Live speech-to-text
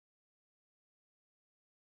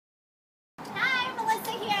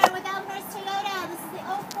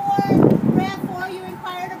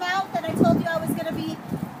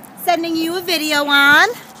sending you a video on.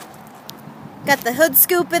 Got the hood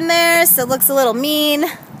scoop in there, so it looks a little mean.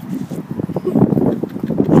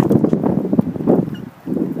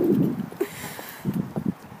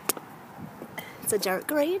 It's a dark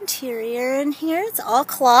gray interior in here. It's all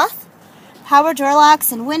cloth. Power door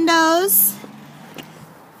locks and windows.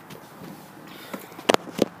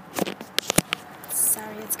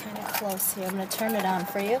 Sorry, it's kind of close here. I'm going to turn it on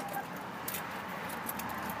for you.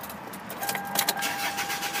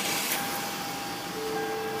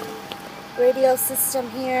 Radio system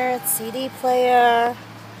here, CD player.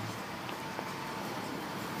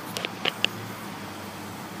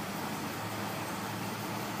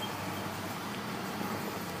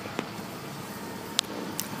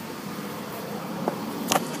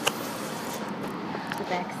 The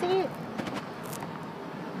back seat.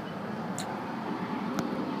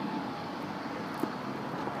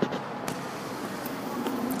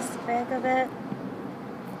 Just the back of it.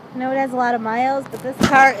 I know it has a lot of miles, but this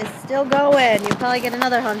car is still going. You'll probably get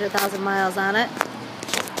another 100,000 miles on it.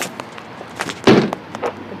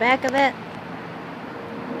 The back of it.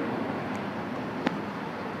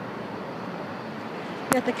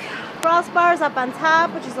 You got the crossbars up on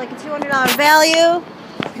top, which is like a $200 value.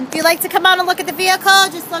 If you'd like to come out and look at the vehicle,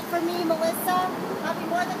 just look for me, Melissa. I'll be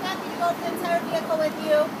more than happy to go over the entire vehicle with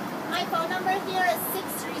you. My phone number here is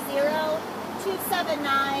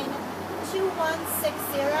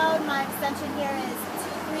 630-279-2160. My extension here is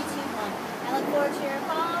 2321. I look forward to your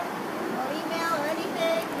call or email or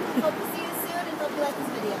anything. Hope to